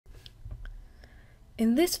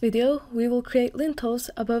In this video, we will create lintels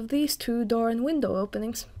above these two door and window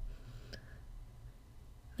openings.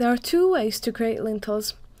 There are two ways to create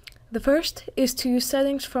lintels. The first is to use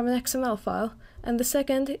settings from an XML file, and the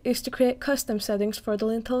second is to create custom settings for the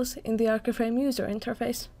lintels in the ArchiFrame user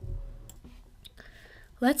interface.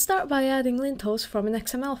 Let's start by adding lintels from an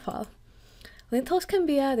XML file. Lintels can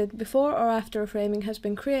be added before or after a framing has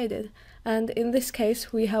been created, and in this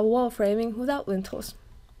case we have wall framing without lintels.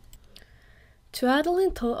 To add a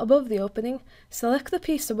lintel above the opening, select the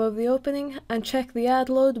piece above the opening and check the Add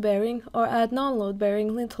Load-Bearing or Add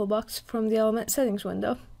Non-Load-Bearing Lintel box from the Element Settings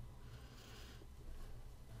window.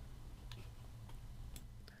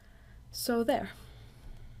 So there.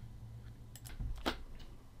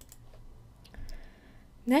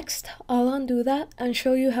 Next, I'll undo that and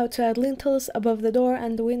show you how to add lintels above the door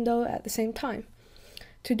and the window at the same time.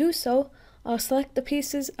 To do so, I'll select the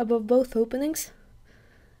pieces above both openings,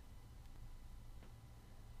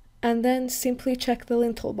 and then simply check the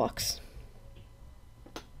lintel box.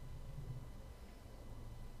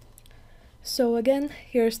 So again,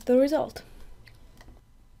 here's the result.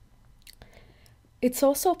 It's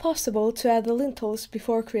also possible to add the lintels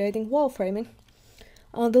before creating wall framing.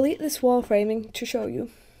 I'll delete this wall framing to show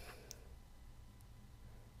you.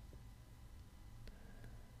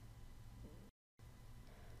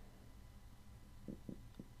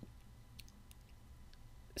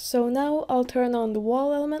 So now I'll turn on the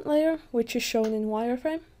wall element layer, which is shown in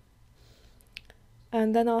wireframe.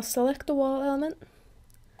 And then I'll select the wall element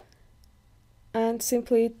and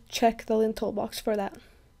simply check the lintel box for that.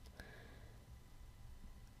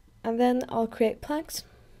 And then I'll create planks.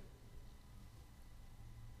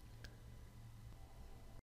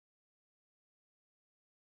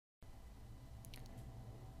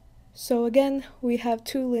 So again, we have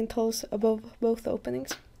two lintels above both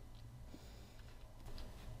openings.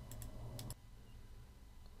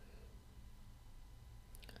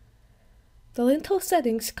 The lintel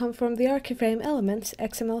settings come from the ArchiFrame Elements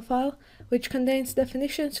XML file, which contains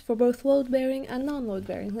definitions for both load-bearing and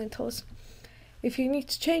non-load-bearing lintels. If you need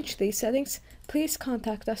to change these settings, please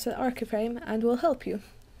contact us at ArchiFrame and we'll help you.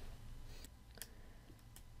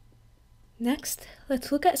 Next,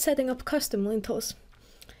 let's look at setting up custom lintels.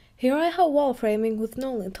 Here I have wall framing with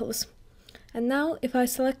no lintels. And now, if I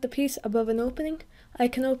select the piece above an opening, I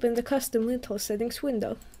can open the custom lintel settings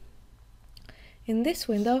window. In this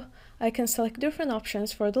window, I can select different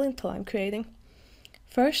options for the lintel I'm creating.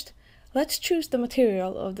 First, let's choose the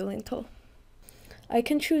material of the lintel. I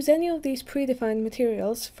can choose any of these predefined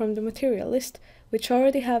materials from the material list, which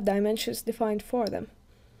already have dimensions defined for them.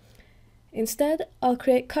 Instead, I'll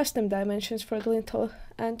create custom dimensions for the lintel,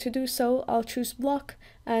 and to do so, I'll choose block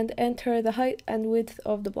and enter the height and width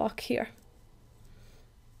of the block here.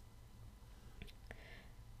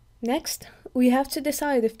 Next, we have to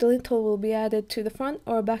decide if the lintel will be added to the front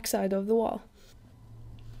or back side of the wall.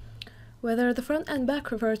 Whether the front and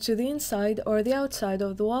back refer to the inside or the outside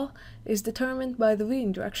of the wall is determined by the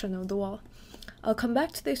viewing direction of the wall. I'll come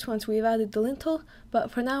back to this once we've added the lintel,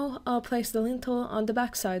 but for now I'll place the lintel on the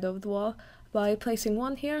back side of the wall by placing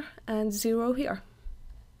 1 here and 0 here.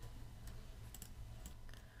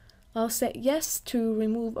 I'll set yes to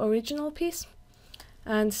remove original piece,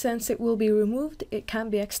 and since it will be removed, it can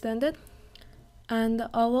be extended. And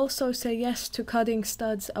I'll also say yes to cutting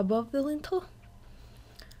studs above the lintel.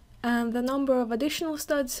 And the number of additional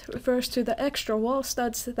studs refers to the extra wall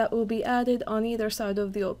studs that will be added on either side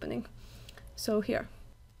of the opening. So here.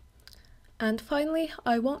 And finally,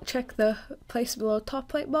 I won't check the place below top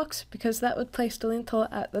plate box because that would place the lintel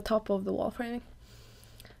at the top of the wall framing.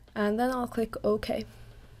 And then I'll click OK.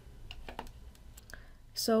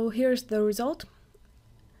 So here's the result.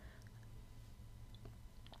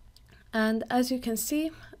 And as you can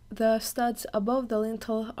see, the studs above the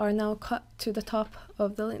lintel are now cut to the top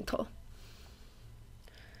of the lintel.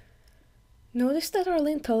 Notice that our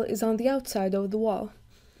lintel is on the outside of the wall.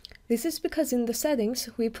 This is because in the settings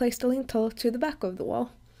we placed the lintel to the back of the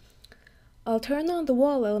wall. I'll turn on the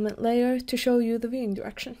wall element layer to show you the viewing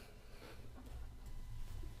direction.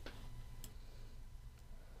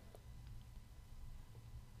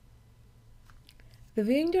 The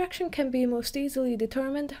viewing direction can be most easily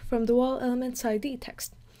determined from the wall element's ID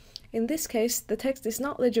text. In this case, the text is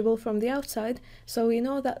not legible from the outside, so we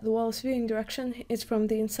know that the wall's viewing direction is from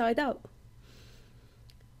the inside out.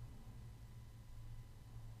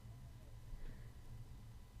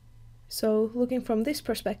 So, looking from this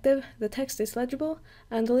perspective, the text is legible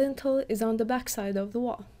and the lintel is on the back side of the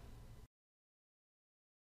wall.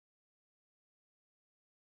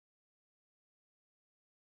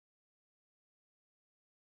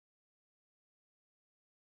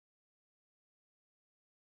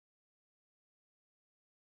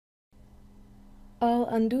 I'll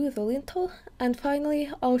undo the lintel, and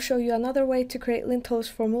finally I'll show you another way to create lintels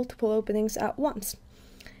for multiple openings at once.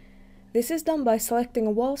 This is done by selecting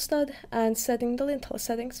a wall stud and setting the lintel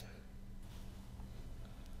settings.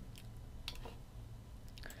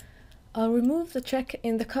 I'll remove the check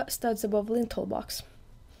in the cut studs above lintel box,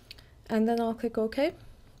 and then I'll click OK.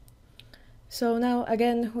 So now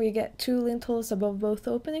again we get 2 lintels above both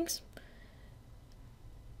openings.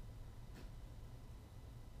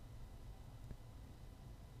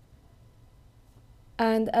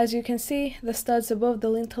 And as you can see, the studs above the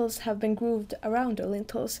lintels have been grooved around the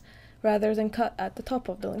lintels, rather than cut at the top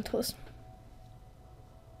of the lintels.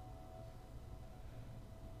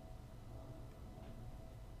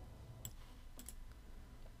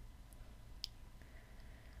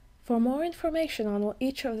 For more information on what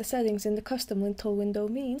each of the settings in the custom lintel window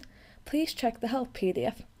mean, please check the Help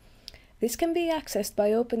PDF. This can be accessed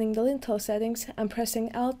by opening the lintel settings and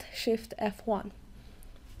pressing Alt-Shift-F1.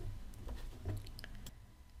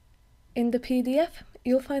 In the PDF,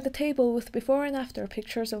 you'll find a table with before and after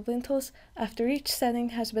pictures of lintels after each setting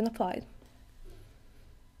has been applied.